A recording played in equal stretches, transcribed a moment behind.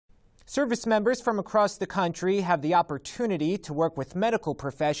Service members from across the country have the opportunity to work with medical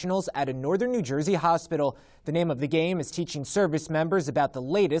professionals at a northern New Jersey hospital. The name of the game is teaching service members about the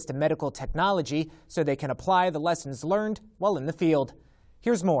latest in medical technology so they can apply the lessons learned while in the field.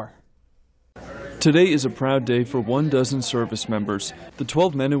 Here's more. Today is a proud day for 12 service members. The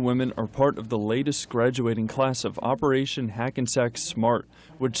 12 men and women are part of the latest graduating class of Operation Hackensack S.M.A.R.T,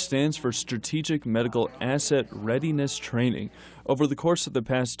 which stands for Strategic Medical Asset Readiness Training. Over the course of the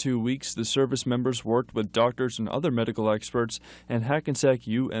past 2 weeks, the service members worked with doctors and other medical experts at Hackensack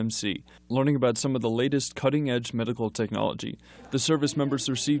UMC, learning about some of the latest cutting-edge medical technology. The service members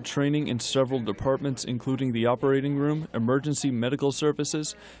received training in several departments, including the operating room, emergency medical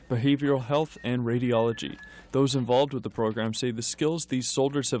services, behavioral health, and radiology. Those involved with the program say the skills these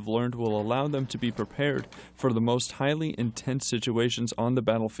soldiers have learned will allow them to be prepared for the most highly intense situations on the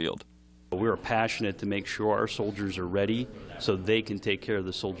battlefield. We're passionate to make sure our soldiers are ready so they can take care of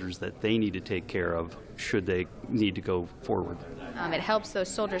the soldiers that they need to take care of should they need to go forward. It helps those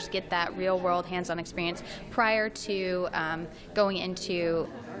soldiers get that real-world hands-on experience prior to going into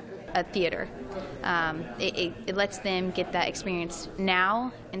a theater. It lets them get that experience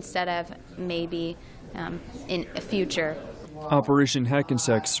now instead of maybe in a future. Operation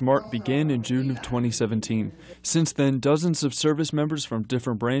Hackensack S.M.A.R.T began in June of 2017. Since then, dozens of service members from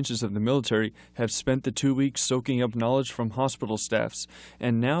different branches of the military have spent the 2 weeks soaking up knowledge from hospital staffs.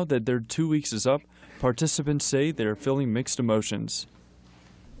 And now that their 2 weeks is up, participants say they are feeling mixed emotions.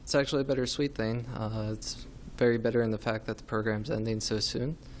 It's actually a bittersweet thing. It's very bitter in the fact that the program's ending so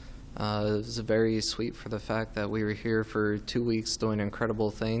soon. It was very sweet for the fact that we were here for 2 weeks doing incredible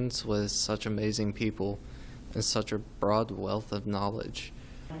things with such amazing people and such a broad wealth of knowledge.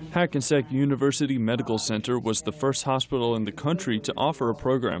 Hackensack University Medical Center was the first hospital in the country to offer a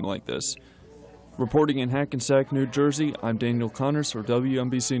program like this. Reporting in Hackensack, New Jersey, I'm Daniel Connors for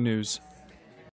WMBC News.